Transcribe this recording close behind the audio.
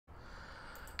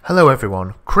Hello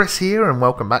everyone, Chris here and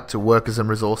welcome back to Workers and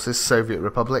Resources Soviet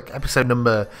Republic, episode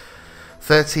number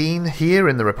 13 here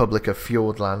in the Republic of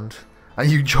Fjordland. And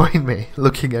you join me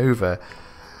looking over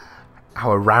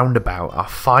our roundabout, our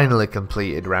finally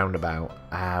completed roundabout.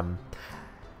 I'll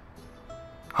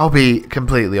be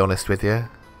completely honest with you.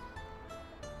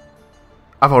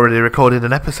 I've already recorded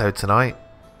an episode tonight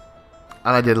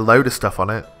and I did a load of stuff on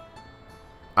it.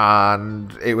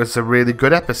 And it was a really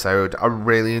good episode. I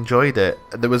really enjoyed it.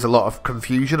 There was a lot of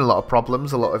confusion, a lot of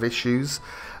problems, a lot of issues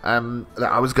that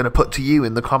I was going to put to you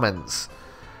in the comments.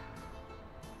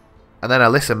 And then I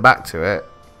listened back to it,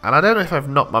 and I don't know if I've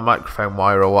knocked my microphone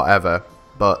wire or whatever,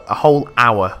 but a whole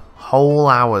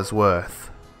hour's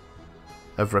worth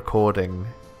of recording.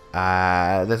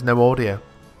 There's no audio,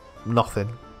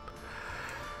 nothing.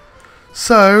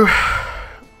 So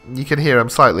you can hear I'm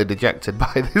slightly dejected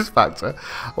by this factor.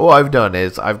 What I've done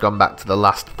is I've gone back to the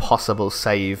last possible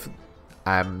save,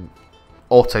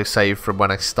 auto-save from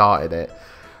when I started it.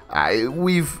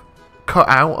 We've cut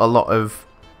out a lot of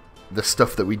the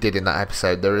stuff that we did in that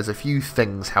episode. There is a few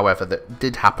things, however, that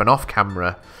did happen off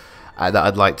camera that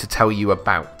I'd like to tell you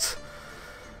about.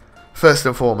 First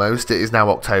and foremost, it is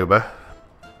now October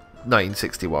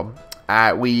 1961.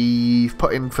 We've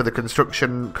put in for the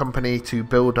construction company to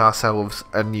build ourselves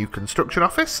a new construction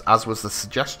office, as was the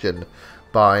suggestion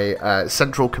by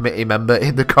Central Committee member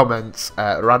in the comments,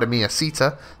 Radomir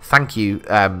Sita. Thank you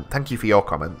for your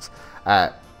comments.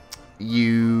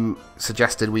 You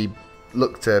suggested we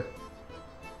look to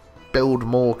build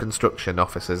more construction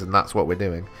offices, and that's what we're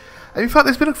doing. And in fact,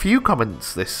 there's been a few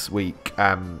comments this week,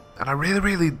 and I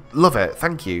really love it.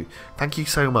 Thank you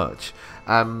so much.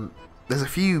 There's a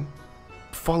few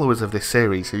followers of this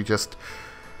series who just,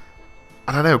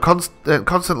 I don't know,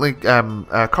 constantly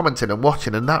commenting and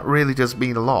watching, and that really does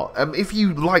mean a lot. If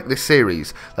you like this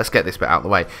series, let's get this bit out of the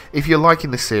way. If you're liking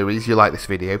this series, you like this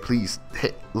video, please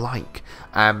hit like.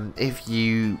 If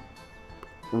you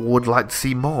would like to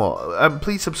see more,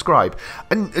 please subscribe.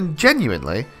 And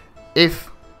genuinely, if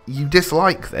you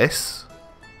dislike this,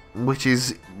 which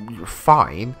is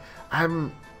fine,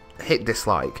 hit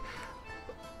dislike.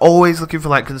 Always looking for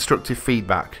like constructive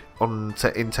feedback on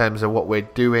in terms of what we're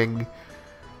doing,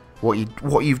 what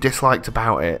you've disliked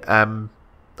about it. I'm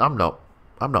not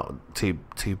too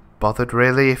bothered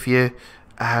really if you.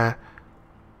 I'm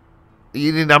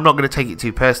not going to take it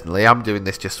too personally. I'm doing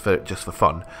this just for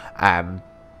fun,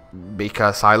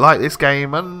 because I like this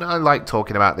game and I like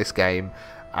talking about this game.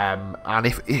 And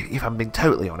if I'm being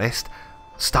totally honest,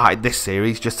 started this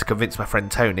series just to convince my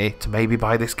friend Tony to maybe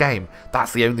buy this game.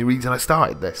 That's the only reason I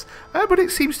started this. But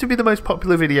it seems to be the most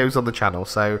popular videos on the channel,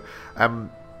 so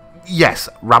yes,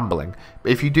 rambling.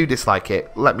 But if you do dislike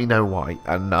it, let me know why,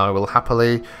 and I will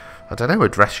happily, I don't know,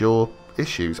 address your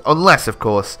issues. Unless, of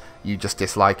course, you just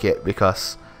dislike it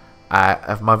because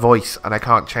of my voice, and I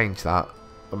can't change that.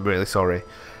 I'm really sorry.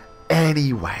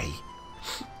 Anyway,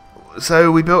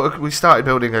 so we started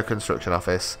building a construction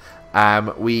office.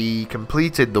 We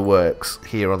completed the works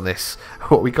here on this,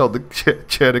 what we call the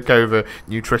Chernakova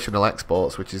nutritional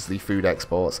exports, which is the food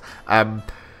exports.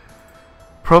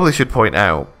 Probably should point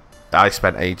out, I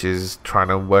spent ages trying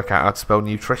to work out how to spell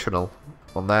nutritional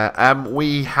on there.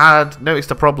 We had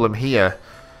noticed a problem here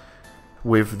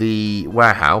with the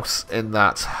warehouse in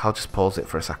that, I'll just pause it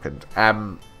for a second.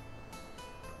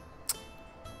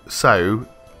 So,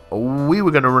 we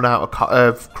were going to run out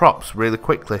of crops really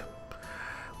quickly,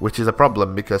 which is a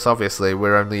problem because obviously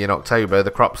we're only in October.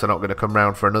 The crops are not going to come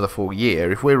round for another full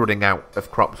year. If we're running out of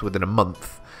crops within a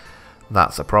month,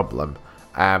 that's a problem.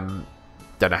 Don't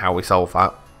know how we solve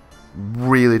that.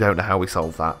 Really don't know how we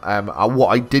solve that. What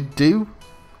I did do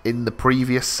in the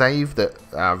previous save that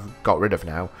I've got rid of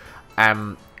now,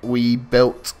 we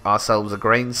built ourselves a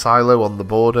grain silo on the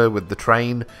border with the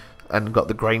train and got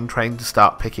the grain train to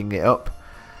start picking it up.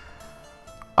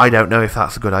 I don't know if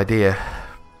that's a good idea.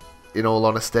 In all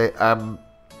honesty,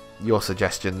 your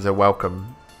suggestions are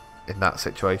welcome in that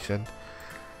situation.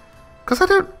 Because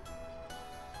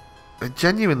I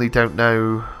genuinely don't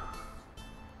know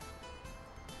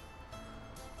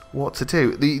what to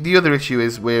do. The other issue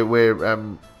is we're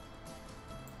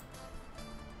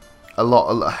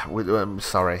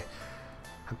sorry,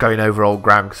 I'm going over old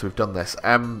ground because we've done this.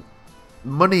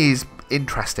 Money is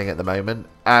interesting at the moment.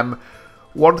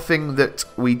 One thing that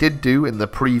we did do in the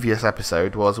previous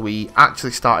episode was we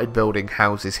actually started building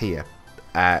houses here.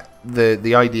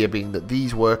 The idea being that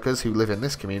these workers who live in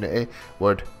this community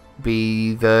would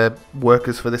be the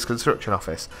workers for this construction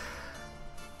office.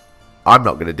 I'm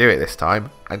not going to do it this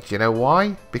time, and do you know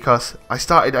why? Because I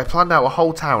planned out a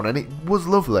whole town and it was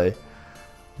lovely,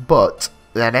 but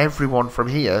then everyone from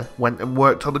here went and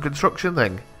worked on the construction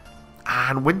thing.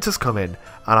 And winter's coming,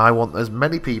 and I want as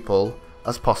many people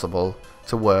as possible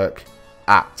to work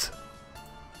at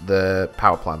the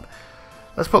power plant.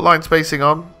 Let's put line spacing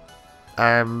on.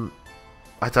 I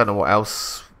don't know what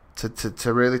else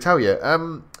to really tell you.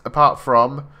 Apart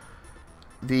from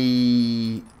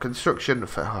the construction...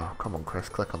 Oh, come on, Chris,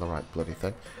 click on the right bloody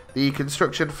thing. The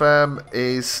construction firm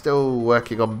is still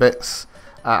working on bits.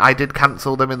 I did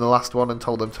cancel them in the last one and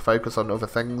told them to focus on other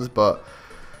things, but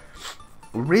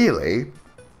really...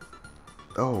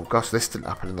 Oh, gosh, this didn't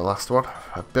happen in the last one.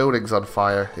 A building's on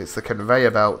fire. It's the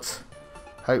conveyor belt.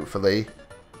 Hopefully,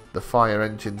 the fire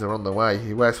engines are on the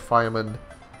way. Where's Fireman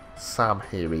Sam?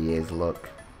 Here he is, look.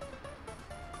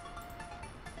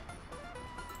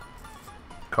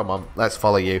 Come on, let's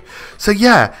follow you. So,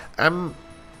 yeah, so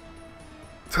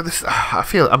this,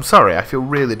 I'm sorry, I feel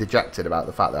really dejected about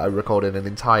the fact that I recorded an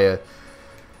entire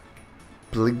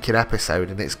blinking episode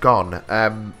and it's gone.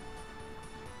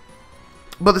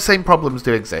 But the same problems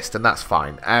do exist, and that's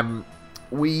fine.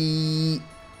 We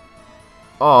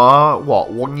are,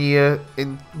 what, 1 year,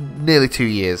 nearly 2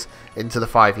 years into the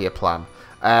 5-year plan.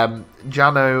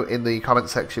 Jano in the comment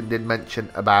section did mention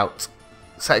about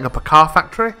setting up a car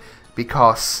factory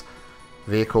because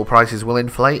vehicle prices will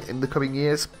inflate in the coming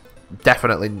years.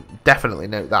 Definitely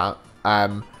note that.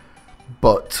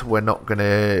 But we're not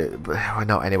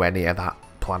anywhere near that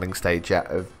planning stage yet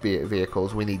of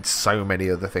vehicles. We need so many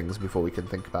other things before we can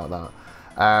think about that.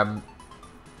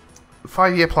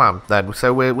 5-year plan then.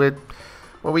 So when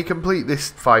we complete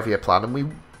this 5-year plan,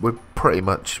 and we're pretty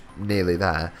much nearly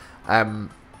there.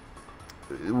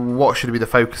 What should be the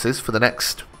focuses for the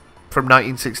next from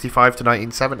 1965 to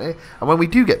 1970? And when we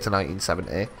do get to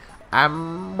 1970,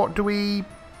 what do we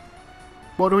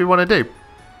want to do?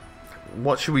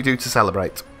 What should we do to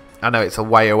celebrate? I know it's a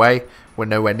way away. We're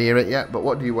nowhere near it yet. But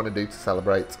what do you want to do to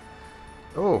celebrate?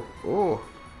 Oh,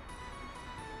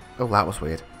 that was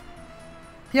weird.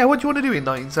 Yeah, what do you want to do in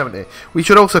 1970? We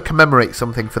should also commemorate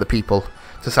something for the people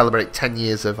to celebrate 10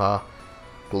 years of our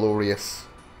glorious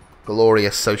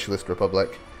socialist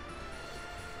republic.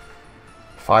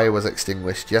 Fire was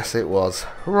extinguished. Yes, it was.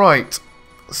 Right.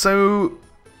 So,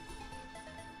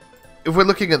 if we're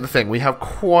looking at the thing, we have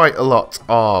quite a lot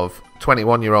of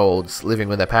 21-year-olds living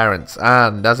with their parents,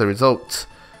 and as a result,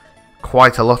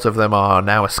 quite a lot of them are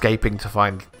now escaping to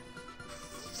find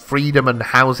freedom and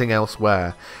housing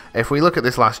elsewhere. If we look at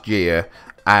this last year,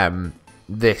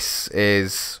 this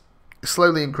is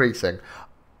slowly increasing.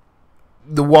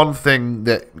 The one thing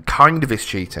that kind of is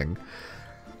cheating,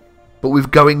 but we're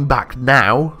going back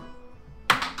now,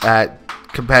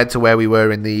 compared to where we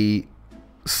were in the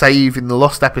save in the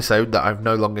lost episode that I'm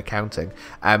no longer counting,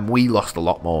 we lost a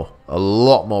lot more. A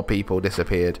lot more people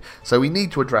disappeared. So we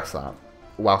need to address that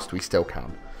whilst we still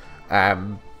can.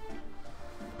 And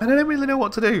I don't really know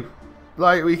what to do.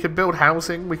 Like, we can build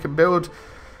housing, we can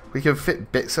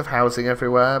fit bits of housing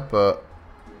everywhere, but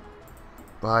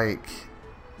like,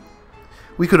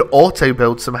 we could auto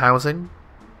build some housing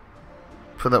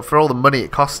for all the money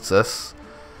it costs us.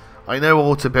 I know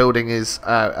auto building is,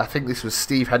 I think this was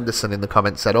Steve Henderson in the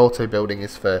comments said auto building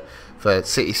is for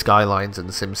city skylines and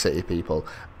SimCity people.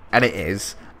 And it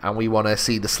is, and we want to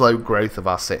see the slow growth of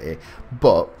our city.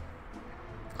 But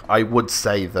I would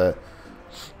say that,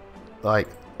 like,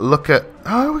 look at,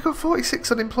 oh, we got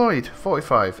 46 unemployed,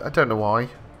 45. I don't know why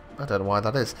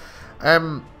that is. I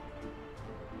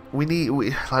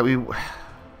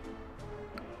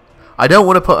don't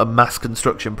want to put a mass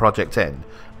construction project in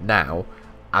now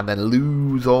and then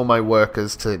lose all my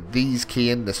workers to these key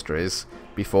industries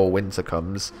before winter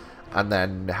comes and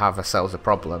then have ourselves a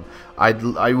problem.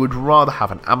 I would rather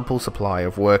have an ample supply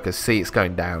of workers. See, it's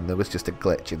going down. There was just a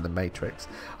glitch in the matrix.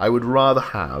 I would rather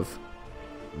have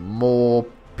more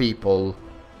people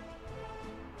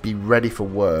be ready for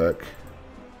work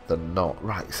than not.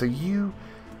 Right, so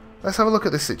let's have a look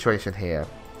at this situation here.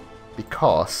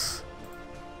 Because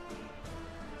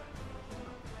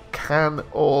can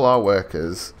all our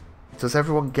workers, does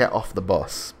everyone get off the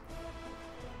bus?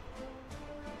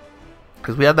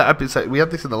 Because we had that episode, we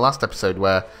had this in the last episode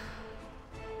where,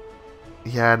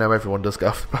 yeah, no, everyone does get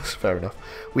off the bus, fair enough.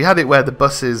 We had it where the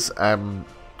buses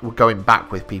were going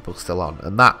back with people still on,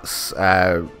 and that's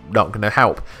not going to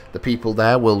help. The people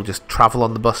there will just travel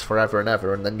on the bus forever and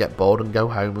ever and then get bored and go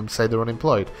home and say they're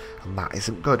unemployed. And that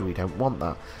isn't good, we don't want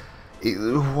that.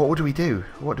 What do we do?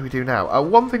 What do we do now?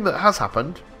 One thing that has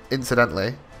happened,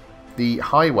 incidentally, the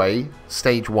highway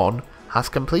stage 1 has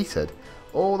completed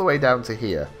all the way down to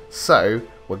here. So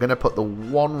we're going to put the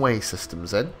one-way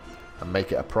systems in and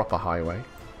make it a proper highway,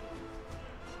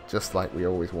 just like we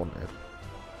always wanted.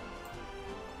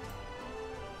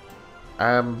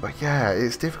 But yeah,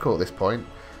 it's difficult at this point.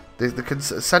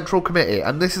 Central committee,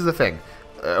 and this is the thing.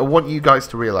 I want you guys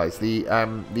to realise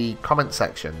the comment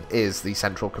section is the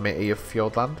central committee of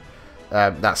Fjordland.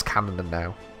 That's canon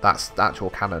now. That's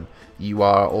actual canon. You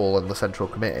are all in the central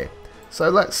committee. So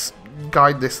let's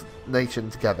guide this nation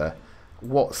together.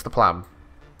 What's the plan?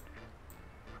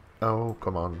 Oh,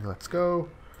 come on, let's go.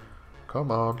 Come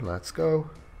on, let's go.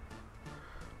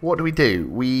 What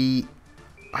do?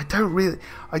 I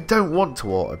don't want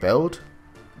to auto build,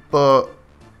 but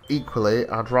equally,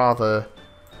 I'd rather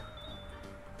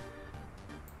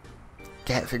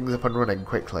get things up and running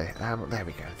quickly. There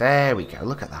we go. There we go.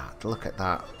 Look at that. Look at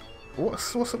that.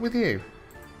 What's up with you?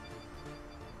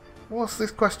 What's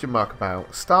this question mark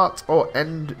about? Start or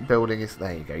end building is...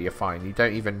 There you go. You're fine. You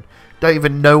don't even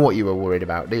know what you were worried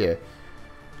about, do you?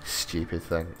 Stupid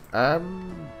thing.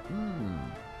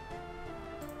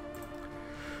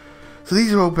 So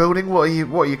these are all building. What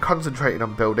are you concentrating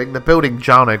on building? They're building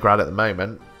Jarnograd at the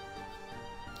moment.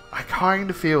 I kind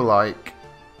of feel like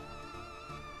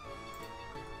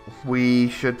we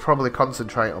should probably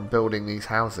concentrate on building these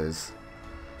houses.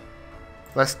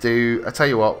 Let's do... I tell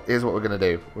you what, here's what we're going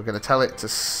to do. We're going to tell it to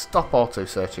stop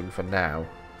auto-searching for now.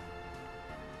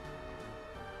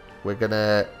 We're going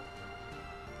to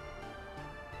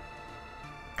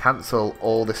cancel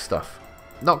all this stuff.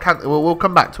 Not cancel... We'll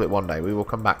come back to it one day. We will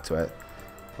come back to it.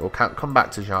 We'll come back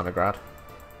to Jarnograd.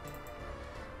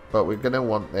 But we're going to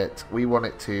want it... We want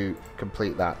it to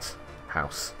complete that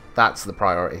house. That's the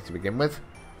priority to begin with.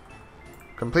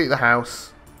 Complete the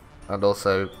house. And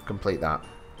also complete that.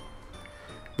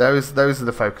 Those are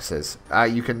the focuses.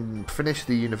 You can finish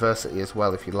the university as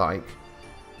well if you like.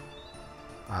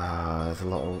 There's a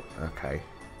lot of... Okay.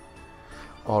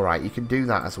 Alright, you can do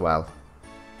that as well.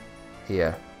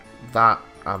 Here. That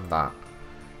and that.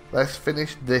 Let's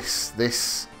finish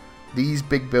these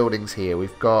big buildings here.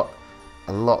 We've got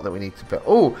a lot that we need to build.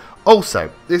 Oh!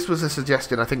 Also, this was a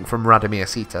suggestion, I think, from Radomir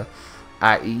Sita.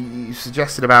 He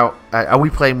suggested about... are we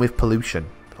playing with pollution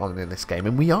in this game?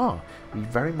 And we are. We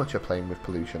very much are playing with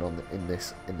pollution in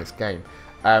this game.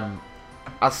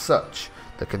 As such,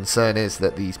 the concern is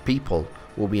that these people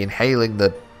will be inhaling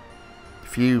the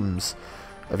fumes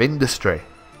of industry,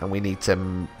 and we need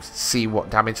to see what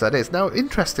damage that is. Now,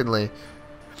 interestingly,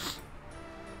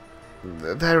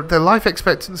 their life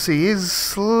expectancy is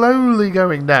slowly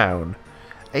going down.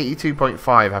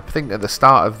 82.5. I think at the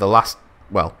start of the Lost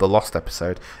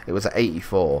episode, it was at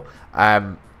 84.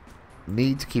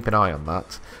 Need to keep an eye on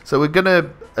that. So we're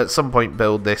gonna at some point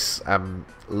build this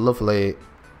lovely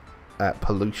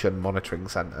pollution monitoring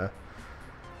centre.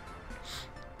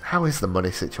 How is the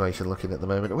money situation looking at the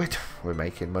moment? We're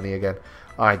making money again.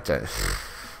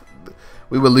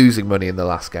 We were losing money in the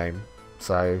last game,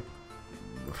 so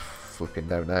flipping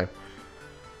don't know.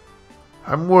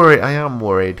 I'm worried. I am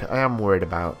worried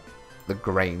about the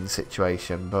grain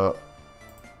situation, but.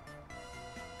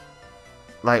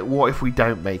 Like, what if we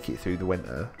don't make it through the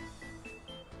winter?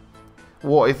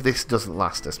 What if this doesn't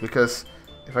last us? Because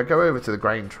if I go over to the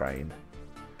grain train,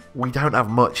 we don't have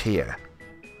much here.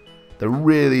 There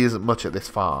really isn't much at this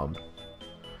farm.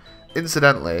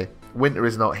 Incidentally, winter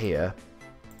is not here.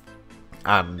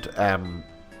 And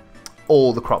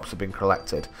all the crops have been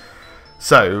collected.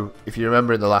 So, if you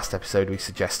remember in the last episode, we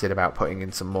suggested about putting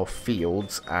in some more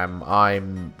fields.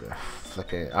 I'm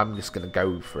just going to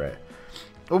go for it.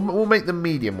 We'll make them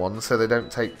medium ones so they don't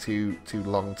take too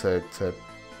long to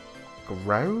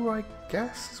grow, I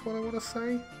guess, is what I want to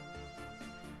say.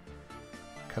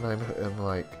 Can I put them,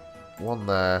 like, one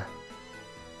there?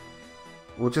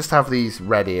 We'll just have these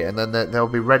ready, and then they'll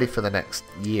be ready for the next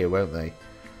year, won't they?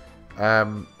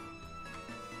 So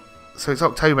it's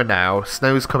October now.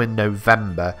 Snow's come in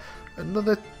November.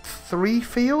 Another 3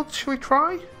 fields, should we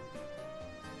try?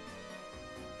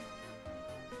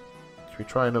 Should we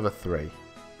try another 3?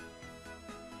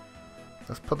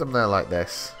 Let's put them there like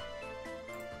this.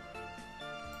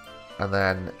 And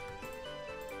then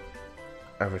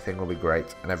everything will be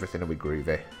great and everything will be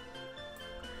groovy.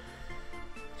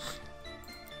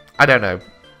 I don't know.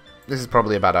 This is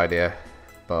probably a bad idea,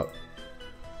 but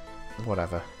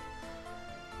whatever.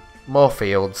 More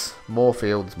fields, more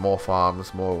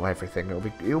farms, more everything.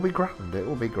 It'll be grand. It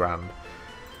will be grand.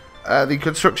 The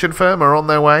construction firm are on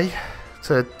their way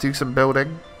to do some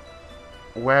building.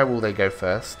 Where will they go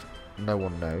first? No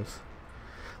one knows.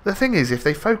 The thing is, if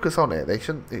they focus on it, it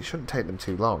shouldn't take them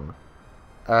too long.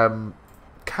 Can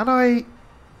I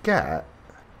get...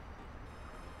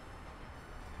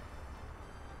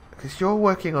 Because you're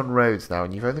working on roads now,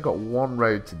 and you've only got one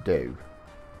road to do.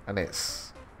 And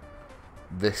it's...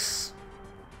 this...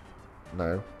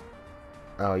 No.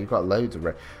 Oh, you've got loads of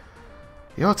roads.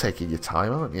 You're taking your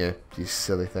time, aren't you, you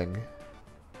silly thing?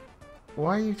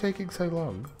 Why are you taking so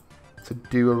long to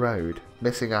do a road?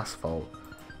 Missing asphalt.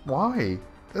 Why?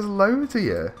 There's loads of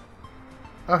you.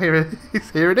 Oh, here it is.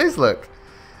 Here it is, look.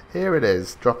 Here it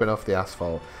is, dropping off the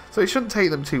asphalt. So it shouldn't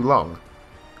take them too long.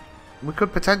 We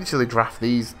could potentially draft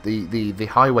these, the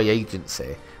highway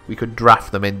agency. We could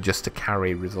draft them in just to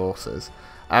carry resources.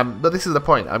 But this is the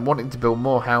point. I'm wanting to build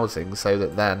more housing so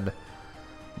that then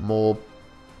more,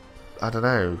 I don't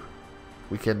know,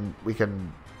 we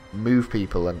can move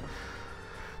people. And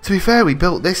to be fair, we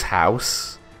built this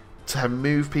house to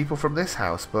move people from this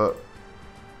house, but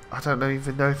I don't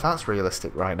even know if that's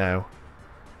realistic right now.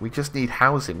 We just need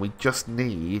housing. We just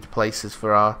need places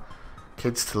for our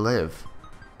kids to live.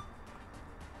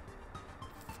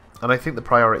 And I think the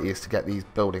priority is to get these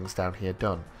buildings down here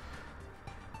done.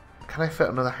 Can I fit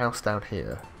another house down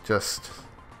here? Just...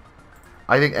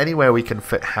 I think anywhere we can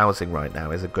fit housing right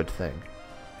now is a good thing.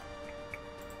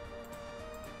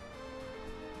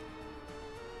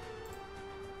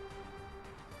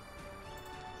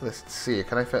 Let's see,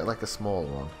 can I fit like a small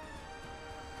one?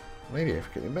 Maybe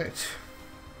if we can...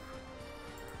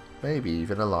 Maybe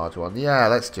even a large one. Yeah,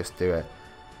 let's just do it.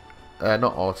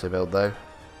 Not auto build though.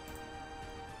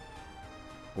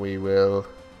 We will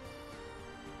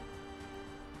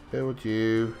build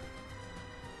you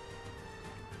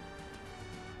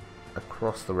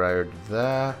across the road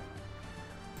there.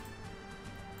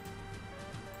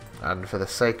 And for the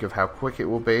sake of how quick it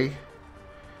will be,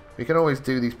 we can always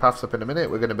do these paths up in a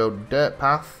minute. We're going to build a dirt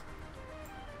path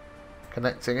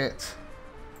connecting it.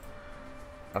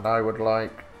 And I would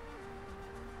like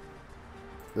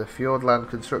the Fjordland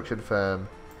construction firm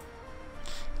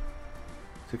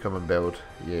to come and build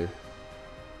you.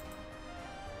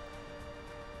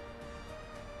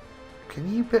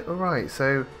 Can you bit right?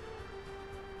 So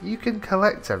you can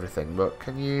collect everything, but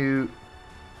can you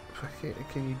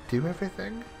do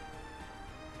everything?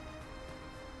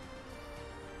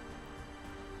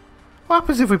 What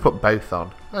happens if we put both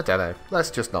on? I don't know.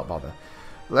 Let's just not bother.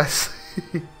 Let's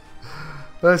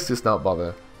just not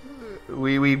bother.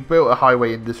 We built a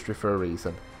highway industry for a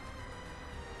reason.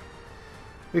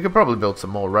 We could probably build some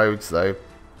more roads though.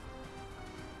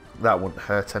 That wouldn't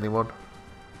hurt anyone.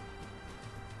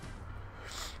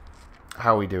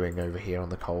 How are we doing over here on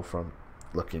the coal front?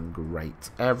 Looking great.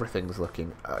 Everything's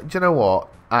looking... do you know what?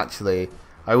 Actually,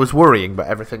 I was worrying, but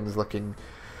everything's looking...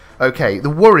 Okay, the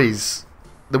worries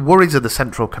of the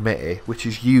Central Committee, which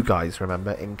is you guys,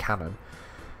 remember, in canon,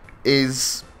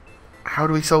 is... How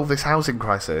do we solve this housing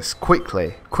crisis?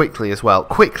 Quickly as well.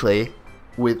 Quickly,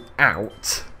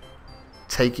 without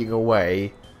taking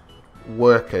away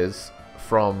workers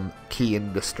from key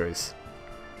industries.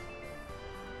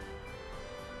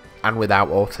 And without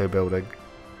auto building.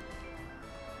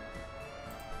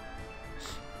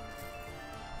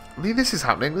 I mean, this is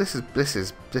happening. This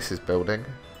is building.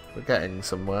 We're getting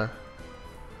somewhere.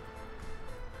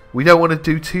 We don't want to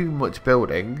do too much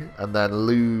building and then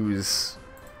lose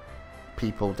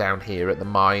people down here at the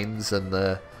mines and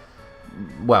the,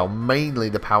 well, mainly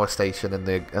the power station and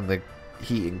the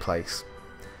heating place.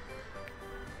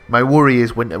 My worry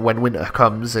is when winter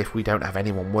comes, if we don't have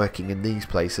anyone working in these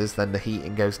places, then the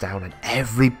heating goes down and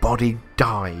everybody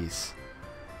dies.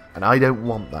 And I don't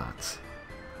want that.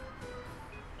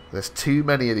 There's too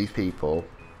many of these people.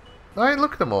 Right,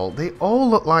 look at them all. They all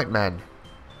look like men.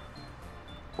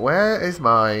 Where is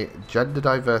my gender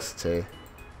diversity?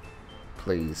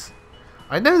 Please.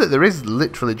 I know that there is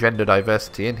literally gender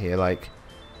diversity in here, like...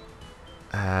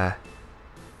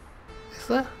 is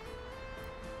there?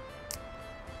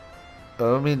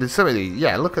 Oh, I mean, there's so many...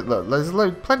 Yeah, look, there's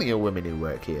plenty of women who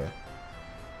work here.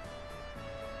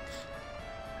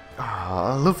 Oh,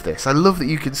 I love this. I love that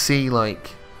you can see,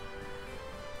 like,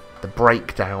 the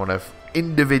breakdown of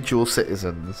individual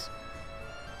citizens.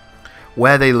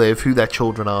 Where they live, who their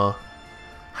children are,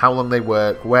 how long they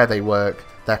work, where they work,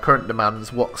 their current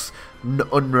demands, what's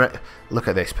look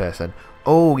at this person.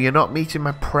 Oh, you're not meeting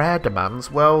my prayer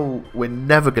demands? Well, we're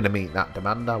never going to meet that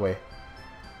demand, are we?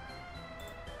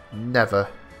 Never.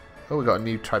 Oh, we got a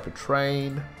new type of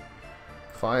train.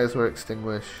 Fires were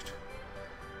extinguished.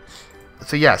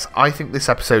 So yes, I think this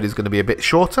episode is going to be a bit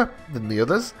shorter than the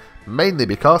others, mainly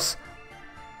because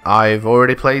I've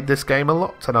already played this game a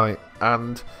lot tonight,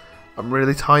 and I'm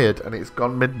really tired, and it's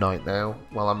gone midnight now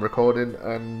while I'm recording,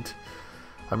 and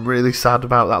I'm really sad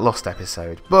about that lost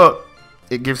episode. But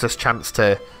it gives us chance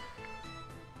to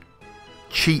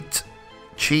cheat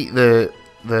the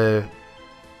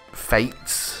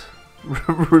fates,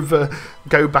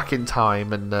 go back in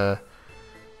time and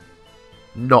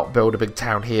not build a big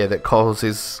town here that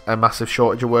causes a massive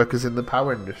shortage of workers in the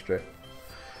power industry.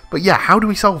 But yeah, how do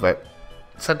we solve it?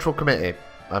 Central committee.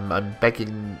 I'm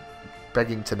begging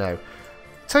to know.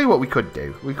 Tell you what we could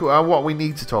do. What we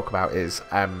need to talk about is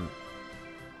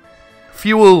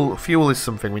fuel. Fuel is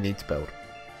something we need to build.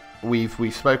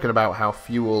 We've spoken about how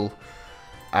fuel.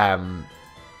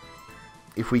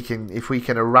 If we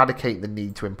can eradicate the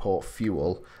need to import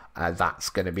fuel, that's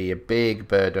going to be a big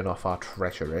burden off our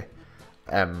treasury.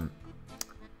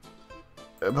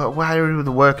 But where are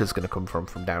the workers going to come from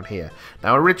down here?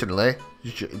 Now, originally,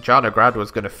 Jarnograd was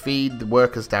going to feed the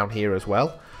workers down here as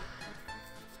well.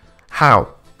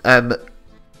 How?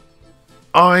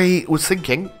 I was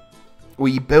thinking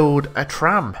we build a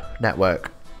tram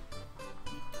network.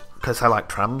 Because I like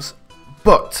trams.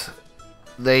 But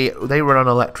they run on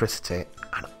electricity.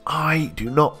 And I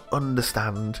do not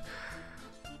understand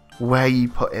where you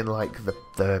put in, like,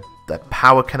 the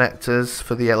power connectors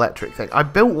for the electric thing. I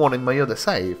built one in my other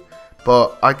save,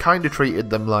 but I kind of treated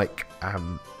them like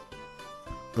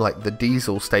the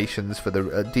diesel stations for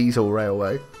the diesel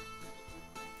railway,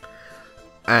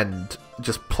 and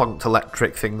just plunked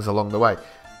electric things along the way.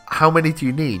 How many do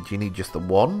you need? Do you need just the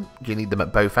one? Do you need them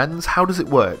at both ends? How does it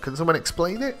work? Can someone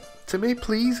explain it to me,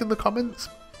 please, in the comments?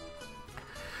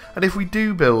 And if we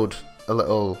do build a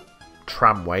little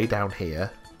tramway down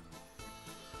here,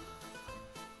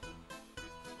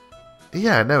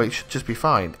 yeah, no, it should just be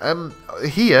fine.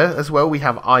 Here, as well, we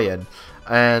have iron.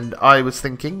 And I was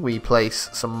thinking we place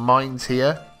some mines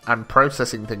here and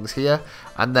processing things here.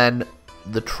 And then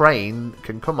the train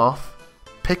can come off,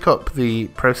 pick up the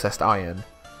processed iron,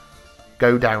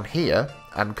 go down here.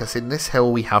 And because in this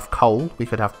hill we have coal, we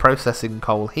could have processing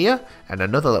coal here and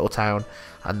another little town.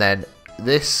 And then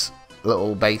this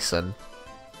little basin,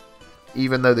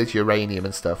 even though there's uranium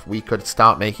and stuff, we could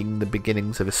start making the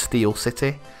beginnings of a steel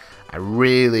city. And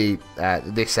really,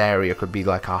 this area could be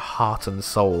like our heart and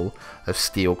soul of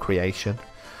steel creation.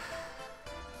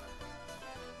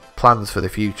 Plans for the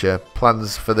future.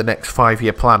 Plans for the next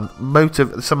 5-year plan.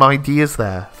 Some ideas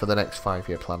there for the next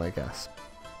 5-year plan, I guess.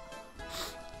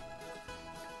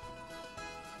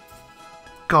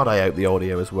 God, I hope the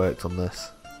audio has worked on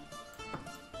this.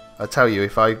 I tell you,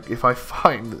 if I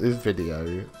find this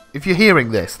video, if you're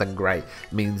hearing this, then great.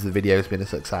 It means the video's been a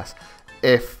success.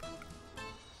 If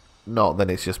not, then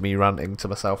it's just me ranting to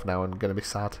myself now and going to be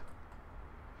sad.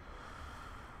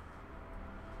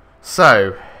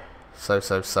 So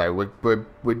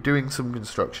we're doing some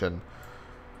construction.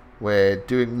 We're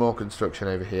doing more construction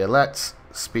over here. Let's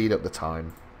speed up the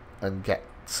time and get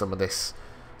some of this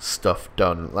stuff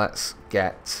done. Let's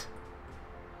get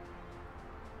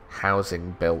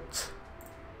housing built.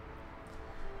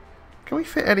 Can we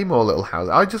fit any more little houses?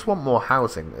 I just want more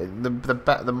housing.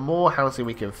 The more housing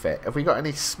we can fit. Have we got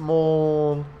any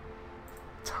small,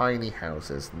 tiny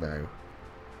houses? No.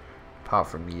 Apart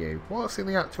from you. What's in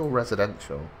the actual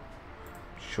residential?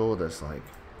 I'm sure there's like...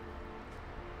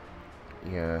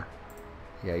 Yeah.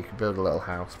 Yeah, you can build a little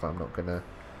house, but I'm not gonna...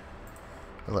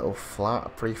 A little flat, a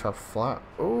prefab flat.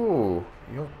 Ooh,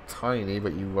 you're tiny,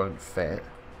 but you won't fit.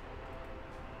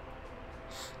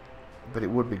 But it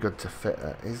would be good to fit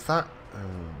it. Is that... Oh,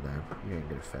 no. You ain't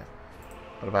going to fit.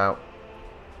 What about...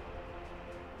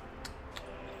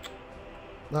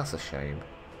 That's a shame.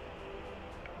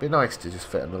 Be nice to just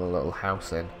fit another little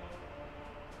house in.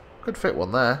 Could fit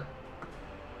one there.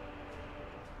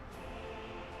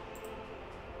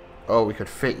 Oh, we could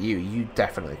fit you. You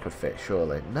definitely could fit,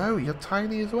 surely. No, you're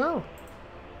tiny as well.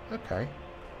 Okay.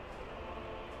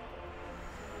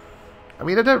 I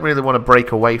mean, I don't really want to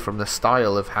break away from the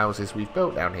style of houses we've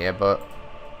built down here, but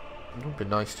it would be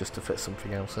nice just to fit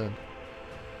something else in.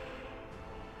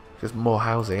 Just more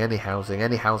housing, any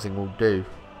housing will do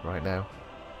right now.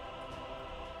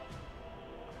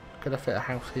 Could I fit a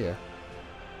house here?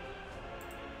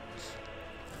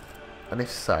 And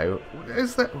if so,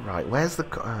 is that right? Where's the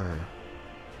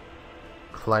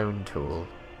clone tool?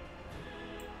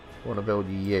 I want to build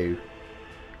you.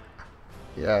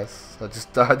 Yes, I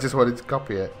just wanted to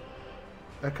copy it.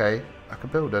 Okay, I can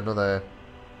build another.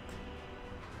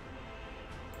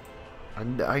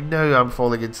 I know I'm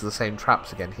falling into the same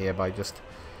traps again here by just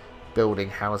building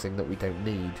housing that we don't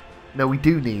need. No, we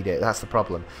do need it. That's the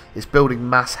problem. It's building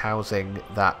mass housing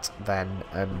that then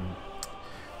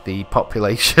the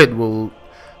population will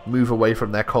move away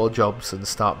from their core jobs and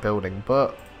start building.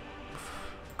 But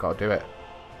gotta do it.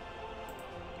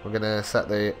 We're gonna set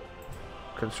the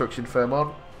construction firm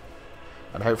on,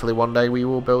 and hopefully one day we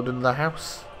will build another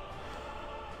house.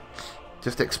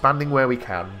 Just expanding where we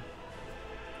can.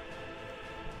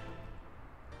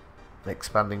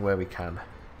 Expanding where we can.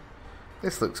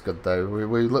 This looks good though.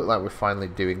 We look like we're finally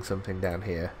doing something down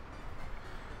here.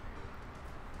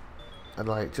 And,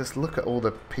 like, just look at all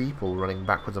the people running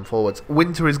backwards and forwards.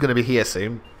 Winter is going to be here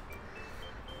soon.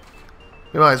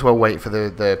 We might as well wait for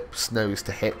the snows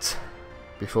to hit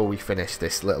before we finish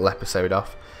this little episode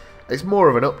off. It's more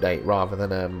of an update rather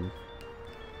than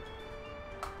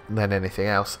anything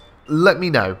else. Let me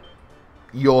know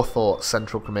your thoughts,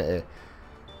 Central Committee.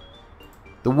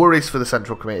 The worries for the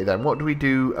Central Committee then. What do we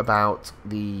do about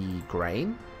the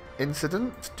grain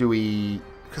incident? Do we...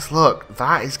 Because look,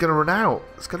 that is going to run out.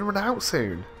 It's going to run out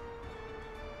soon.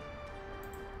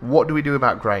 What do we do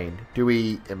about grain? Do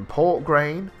we import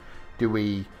grain? Do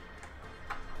we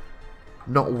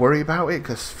not worry about it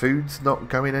because food's not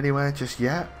going anywhere just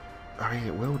yet? I mean,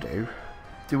 it will do.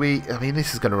 Do we... I mean,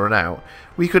 this is going to run out.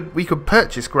 We could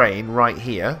purchase grain right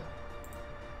here.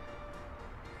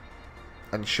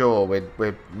 And sure,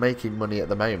 we're making money at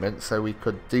the moment, so we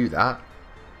could do that.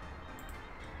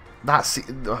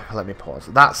 Let me pause.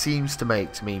 That seems to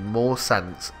make to me more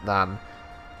sense than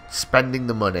spending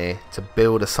the money to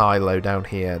build a silo down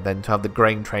here, than to have the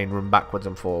grain train run backwards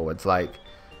and forwards. Like,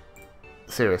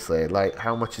 seriously, like,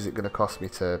 how much is it going to cost me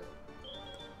to...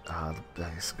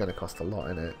 it's going to cost a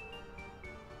lot, isn't it?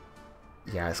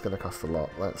 Yeah, it's going to cost a lot.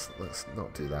 Let's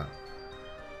not do that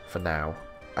for now.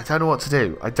 I don't know what to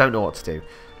do. I don't know what to do.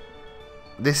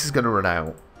 This is going to run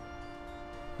out.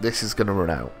 This is going to run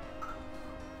out.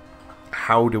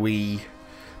 How do we...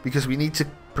 Because we need to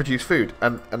produce food.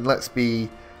 And let's be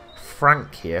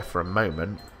frank here for a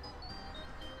moment.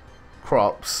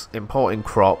 Crops, importing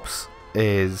crops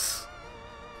is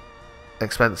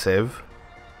expensive,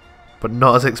 but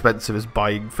not as expensive as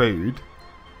buying food.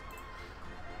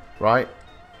 Right?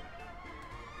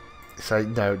 So,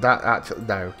 no, that actually...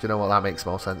 No, do you know what? That makes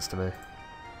more sense to me.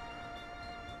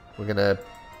 We're going to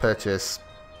purchase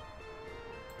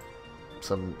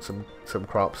some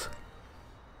crops.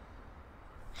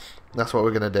 That's what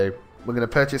we're going to do. We're going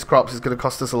to purchase crops. It's going to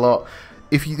cost us a lot.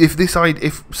 If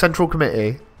Central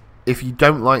Committee, if you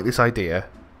don't like this idea,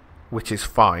 which is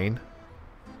fine,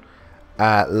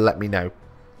 let me know,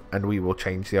 and we will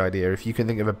change the idea. If you can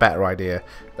think of a better idea,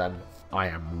 then I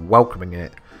am welcoming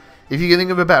it. If you can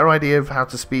think of a better idea of how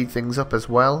to speed things up as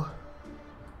well,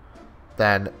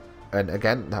 then, and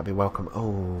again, that'd be welcome.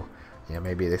 Oh, yeah,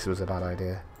 maybe this was a bad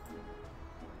idea.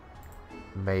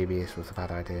 Maybe this was a bad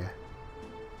idea.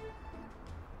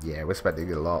 Yeah, we're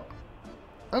spending a lot.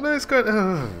 I know it's going...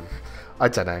 I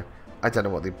don't know. I don't know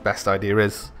what the best idea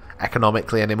is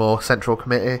economically anymore, Central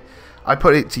Committee. I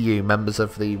put it to you, members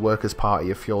of the Workers'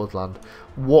 Party of Fjordland.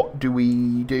 What do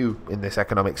we do in this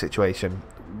economic situation?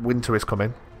 Winter is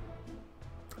coming,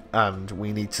 and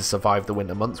we need to survive the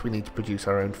winter months. We need to produce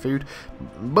our own food.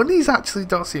 Money's actually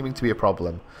not seeming to be a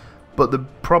problem, but the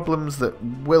problems that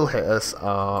will hit us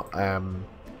are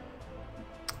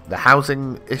the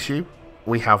housing issue.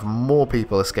 We have more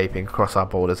people escaping across our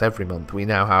borders every month. We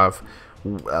now have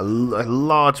a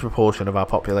large proportion of our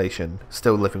population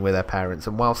still living with their parents,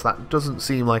 and whilst that doesn't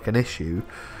seem like an issue,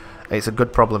 it's a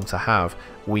good problem to have.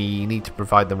 We need to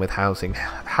provide them with housing.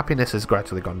 Happiness has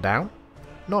gradually gone down.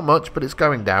 Not much, but it's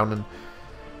going down, and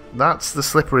that's the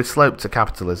slippery slope to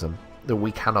capitalism that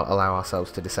we cannot allow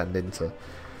ourselves to descend into.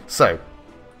 So,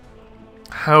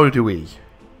 how do we...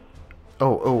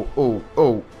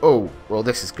 Oh. Well,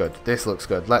 this is good. This looks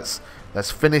good. Let's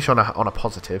finish on a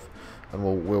positive, and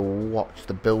we'll watch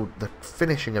the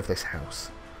finishing of this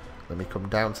house. Let me come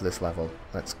down to this level.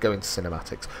 Let's go into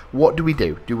cinematics. What do we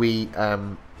do? Do we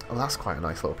oh, that's quite a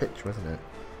nice little picture, isn't it?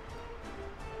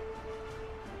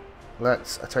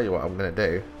 I tell you what I'm going to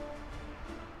do.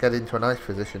 Get into a nice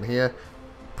position here.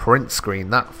 Print screen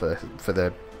that for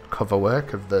the cover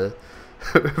work of the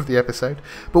of the episode.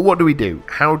 But what do we do?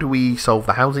 How do we solve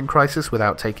the housing crisis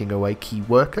without taking away key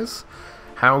workers?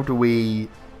 How do we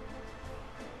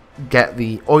get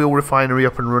the oil refinery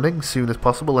up and running as soon as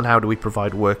possible, and how do we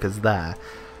provide workers there?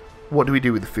 What do we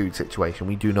do with the food situation?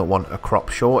 We do not want a crop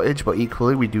shortage, but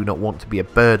equally we do not want to be a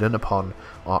burden upon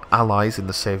our allies in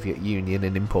the Soviet Union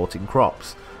in importing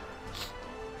crops.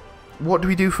 What do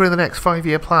we do for the next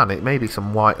 5-year plan? It may be a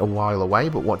while away,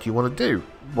 but what do you want to do?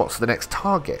 What's the next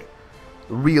target?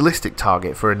 Realistic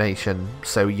target for a nation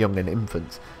so young and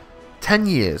infant. 10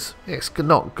 years. It's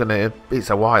not gonna... It's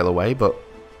a while away, but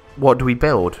what do we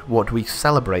build? What do we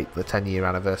celebrate the 10-year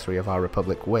anniversary of our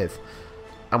republic with?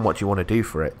 And what do you want to do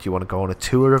for it? Do you want to go on a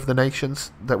tour of the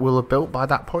nations that we'll have built by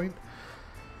that point?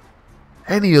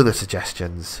 Any other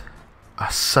suggestions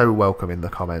are so welcome in the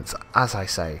comments. As I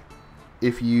say,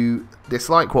 if you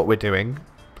dislike what we're doing,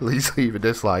 please leave a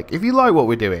dislike. If you like what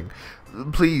we're doing,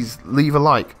 please leave a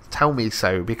like. Tell me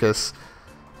so, because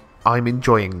I'm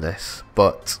enjoying this.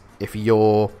 But if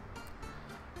you're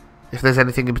If there's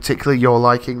anything in particular you're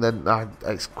liking, then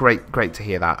it's great to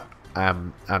hear that.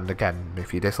 And again,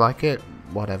 if you dislike it,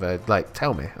 whatever, like,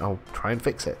 tell me. I'll try and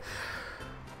fix it.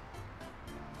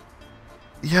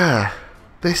 Yeah,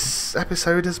 this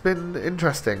episode has been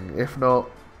interesting, if not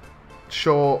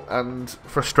short and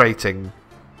frustrating.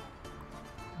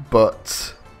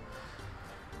 But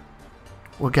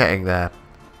we're getting there.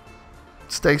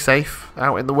 Stay safe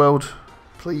out in the world,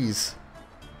 please.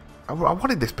 I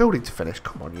wanted this building to finish.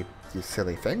 Come on, you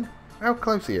silly thing. How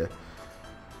close are you?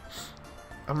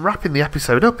 I'm wrapping the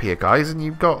episode up here, guys, and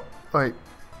you've got, like,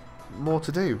 more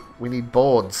to do. We need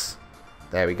boards.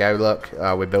 There we go, look.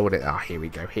 We're building. Here we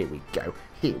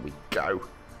go.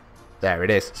 There it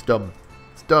is. It's done.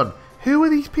 It's done. Who are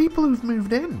these people who've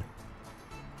moved in?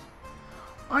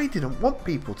 I didn't want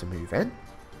people to move in.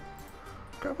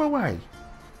 Go away.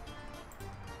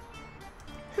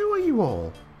 Who are you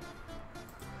all?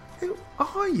 Who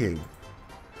are you?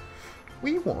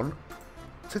 We want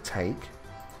to take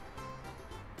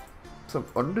some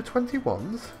under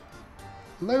 21s,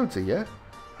 loads of you,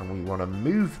 and we want to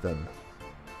move them.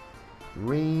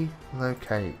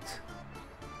 Relocate.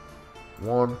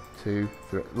 1, 2,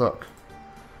 3. Look.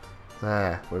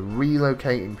 There. We're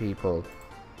relocating people.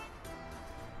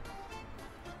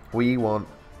 We want...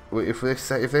 If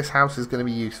this house is going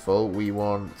to be useful, we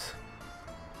want...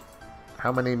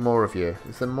 How many more of you?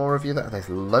 Is there more of you? There's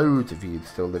loads of you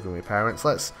still living with parents.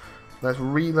 Let's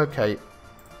relocate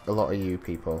a lot of you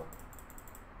people.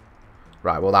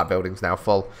 Right, well, that building's now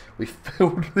full. We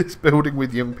filled this building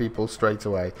with young people straight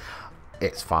away.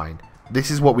 It's fine.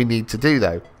 This is what we need to do,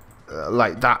 though.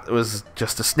 Like, that was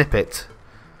just a snippet.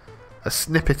 A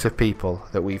snippet of people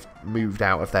that we've moved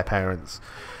out of their parents.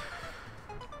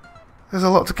 There's a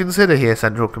lot to consider here,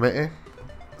 Central Committee.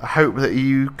 I hope that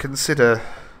you consider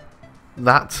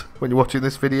that when you're watching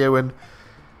this video and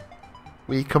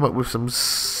we come up with some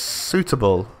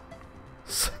suitable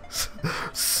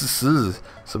socialist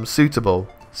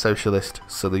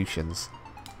solutions.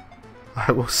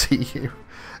 I will see you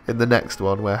in the next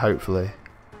one, where hopefully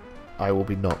I will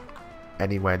be not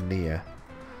anywhere near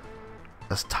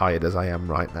as tired as I am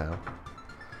right now.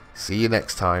 See you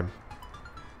next time.